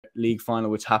league final,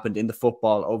 which happened in the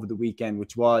football over the weekend,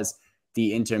 which was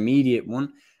the intermediate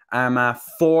one. Armagh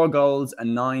 4 goals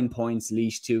and 9 points,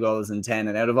 Laois 2 goals and 10.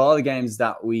 And out of all the games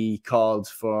that we called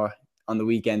for on the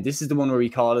weekend, this is the one where we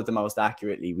called it the most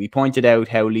accurately. We pointed out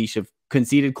how Laois have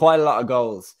conceded quite a lot of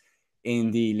goals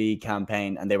in the league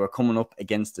campaign, and they were coming up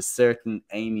against a certain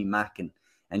Aimee Mackin,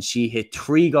 and she hit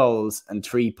 3 goals and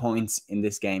 3 points in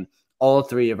this game. All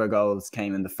 3 of her goals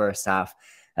came in the first half,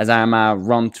 as Armagh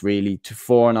romped really to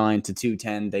 4-9 to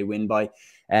 2-10. They win by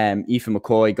Aoife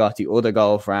McCoy got the other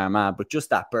goal for Armagh, but just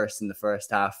that burst in the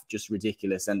first half, just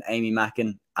ridiculous. And Aimee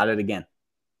Mackin at it again.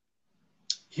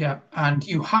 Yeah, and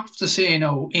you have to say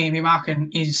now, Aimee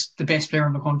Mackin is the best player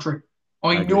in the country.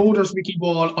 I know there's Vicky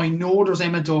Wall, I know there's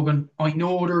Emma Duggan, I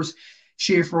know there's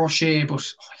Schaefer O'Shea, but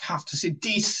I have to say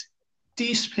this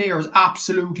player is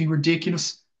absolutely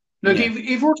ridiculous. Like,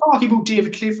 if we're talking about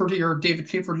David Clifford here, David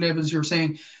Clifford levels, you're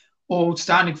saying, oh,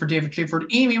 outstanding for David Clifford.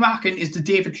 Aimee Mackin is the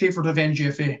David Clifford of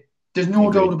NGFA. There's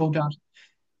no doubt about that.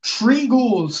 3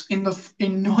 goals in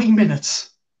 9 minutes.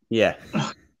 Yeah.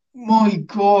 My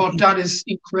God, that is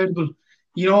incredible.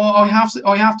 You know, I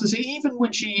have to say, even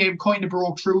when she kind of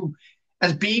broke through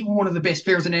as being one of the best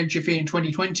players in LGFA in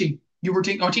 2020, you were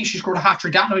thinking, I think she scored a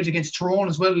hat-trick that night against Tyrone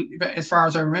as well, as far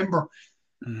as I remember.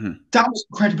 That was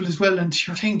incredible as well. And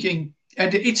you're thinking,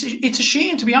 and it's a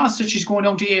shame, to be honest, that she's going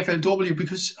down to AFLW,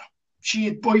 because she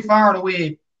is by far and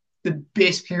away the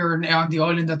best player on the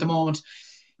island at the moment.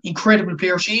 Incredible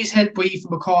player. She is helped by Aoife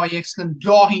McCoy, excellent.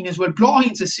 Blaugheen as well.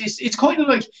 Blaugheen's assist, it's kind of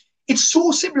like, it's so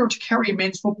similar to Kerry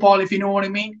men's football, if you know what I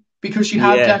mean, because you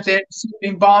have that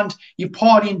sibling bond. You have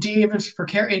Pauline Davis for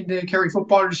in the Kerry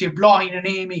footballers, you have Blaugheen and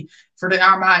Aimee for the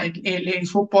Armagh ladies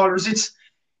footballers.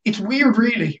 It's weird,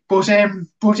 really, but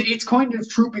it's kind of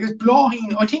true, because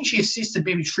Blaugheen, I think she assisted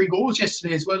maybe 3 goals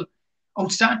yesterday as well.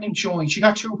 Outstanding showing. She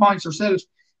got 2 points herself,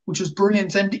 which was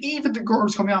brilliant. And even the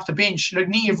girls coming off the bench, like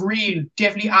Niamh Reel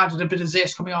definitely added a bit of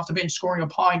zest coming off the bench, scoring a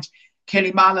point.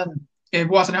 Kelly Mallon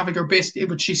wasn't having her best day,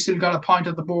 but she still got a point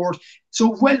on the board.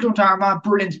 So well done to Armagh.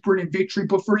 Brilliant victory.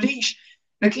 But for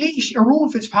Laois,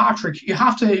 Rowan Fitzpatrick, you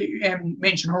have to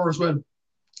mention her as well.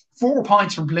 4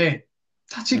 points from play.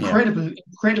 That's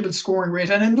incredible scoring rate.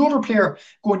 And another player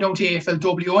going down to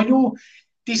AFLW. I know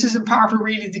this isn't part of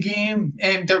really the game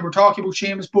that we're talking about,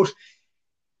 Seamus, but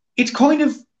it's kind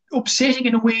of upsetting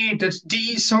in a way that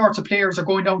these sorts of players are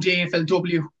going down to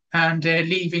AFLW and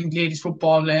leaving ladies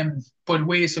football by the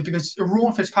wayside, because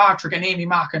Rowan Fitzpatrick and Aimee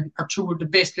Mackin are 2 of the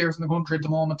best players in the country at the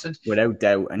moment. And without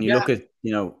doubt. And you look at,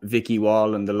 Vicky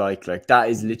Wall and the like that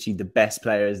is literally the best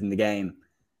players in the game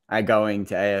are going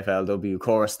to AFLW.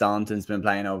 Cora Staunton's been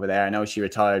playing over there. I know she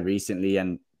retired recently,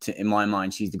 and in my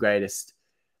mind, she's the greatest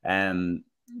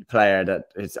player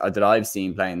that I've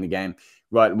seen playing the game.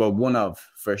 Right, well, one of,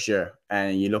 for sure.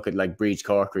 And you look at like Breach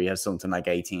Corkery has something like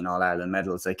 18 All-Ireland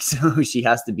medals, like, so she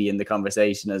has to be in the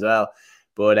conversation as well.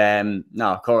 But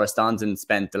no, Cora Staunton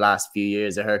spent the last few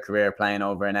years of her career playing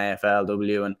over in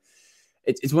AFLW, and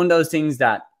it's one of those things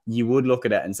that you would look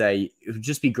at it and say, it would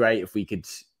just be great if we could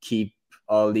keep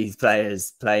all these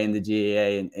players playing the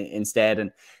GAA instead.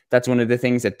 And that's one of the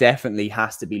things that definitely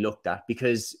has to be looked at,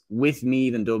 because with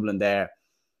Meath and Dublin there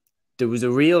was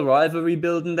a real rivalry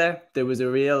building there. There was a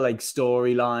real like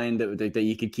storyline that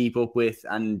you could keep up with.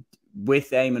 And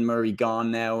with Eamon Murray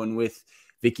gone now, and with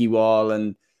Vicky Wall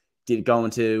and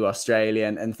going to Australia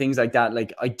and things like that,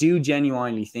 like I do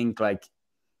genuinely think like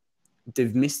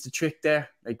they've missed a trick there,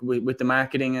 like with the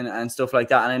marketing and stuff like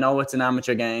that. And I know it's an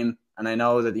amateur game, and I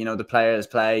know that, the players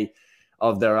play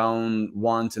of their own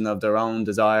want and of their own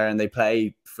desire, and they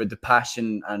play for the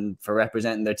passion and for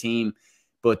representing their team.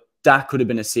 But that could have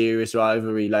been a serious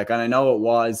rivalry. Like, and I know it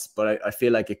was, but I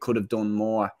feel like it could have done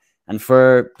more. And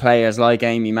for players like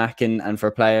Aimee Mackin and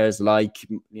for players like,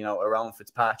 Rowan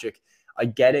Fitzpatrick, I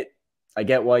get it. I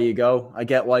get why you go. I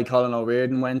get why Colin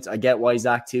O'Riordan went. I get why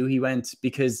Zach Toohey went,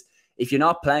 because if you're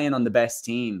not playing on the best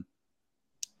team,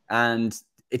 and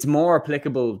it's more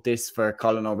applicable this for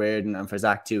Colin O'Riordan and for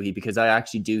Zach Toohey, because I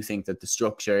actually do think that the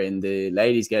structure in the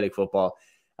ladies Gaelic football,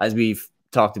 as we've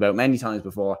talked about many times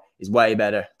before, is way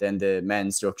better than the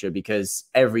men's structure, because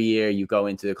every year you go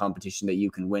into the competition that you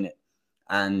can win it,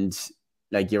 and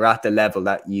like you're at the level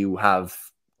that you have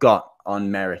got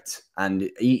on merit, and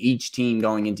each team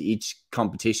going into each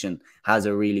competition has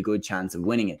a really good chance of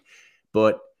winning it.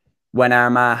 But when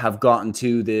Armagh have gotten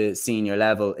to the senior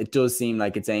level, it does seem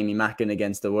like it's Aimee Mackin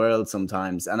against the world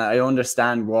sometimes, and I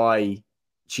understand why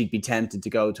she'd be tempted to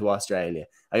go to Australia.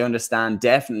 I understand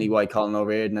definitely why Colin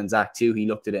O'Riordan and Zach Toohey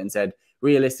looked at it and said,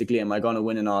 realistically, am I going to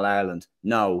win in All-Ireland?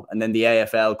 No. And then the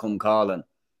AFL come calling.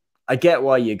 I get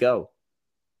why you go.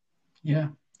 Yeah.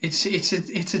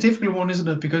 it's a difficult one, isn't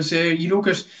it? Because you look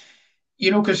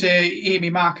at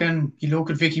Aimee Mackin, you look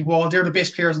at Vicky Wall, they're the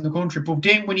best players in the country. But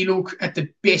then when you look at the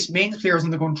best men's players in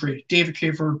the country, David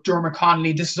Clifford, Dermot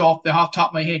Connolly, this is off the top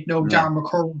of my head now, Yeah, Darren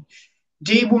McCurran,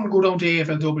 they wouldn't go down to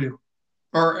AFLW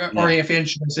or yeah, AFL,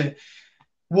 should I say.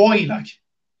 Why, like?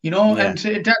 yeah, And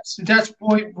that's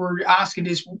why we're asking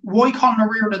this. Why Conor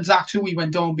Reardon and Zach Tui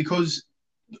went down? Because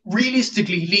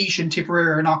realistically, Laois and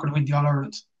Tipperary are not going to win the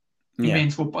All-Ireland in yeah,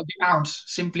 men's football. They aren't,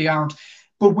 simply aren't.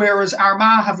 But whereas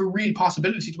Armagh have a real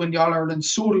possibility to win the All-Ireland,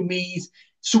 so do Meath,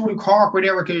 so do Cork with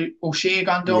Erica O'Shea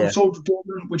gone down, yeah, so do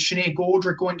Dublin with Sinead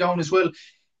Goldrick going down as well.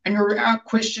 And you're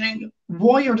questioning,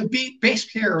 why are the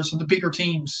best players of the bigger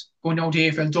teams going down to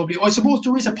AFLW? I suppose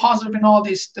there is a positive in all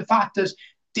this, the fact that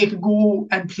they could go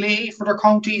and play for their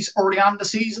counties early on in the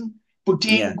season, but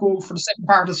then yeah, go for the second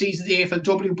part of the season, the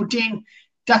AFLW. But then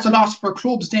that's a loss for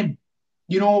clubs then.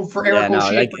 For yeah. Eric No,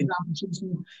 O'Shea, like for example,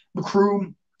 Simpson,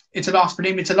 Macroom, it's a loss for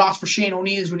them. It's a loss for Shane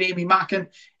O'Neill's with Aimee Mackin.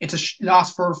 It's a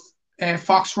loss for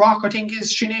Fox Rock, I think,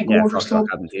 is Sinead yeah, Goldrick's Fox Rock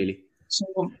club. Cabinteely.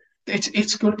 So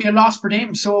it's going to be a loss for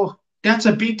them. So that's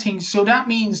a big thing. So that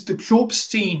means the club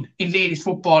scene in ladies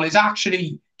football is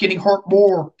actually getting hurt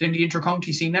more than the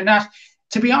inter-county scene. And that,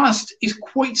 to be honest, is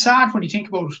quite sad when you think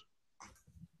about it.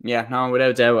 Yeah, no,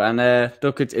 without doubt. And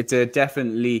look, it's a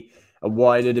definitely a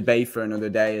wider debate for another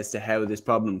day as to how this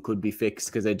problem could be fixed,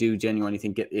 because I do genuinely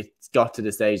think it's got to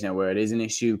the stage now where it is an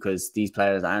issue, because these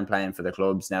players aren't playing for the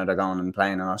clubs now. They're going and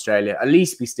playing in Australia. At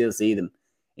least we still see them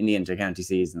in the inter-county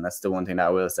season. That's the one thing that I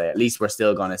will say. At least we're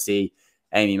still going to see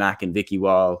Aimee Mackin, Vicky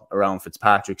Wall, Around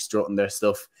Fitzpatrick strutting their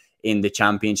stuff in the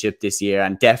championship this year.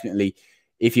 And definitely,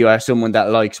 if you are someone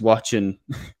that likes watching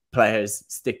players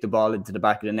stick the ball into the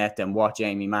back of the net, then watch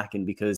Aimee Mackin, because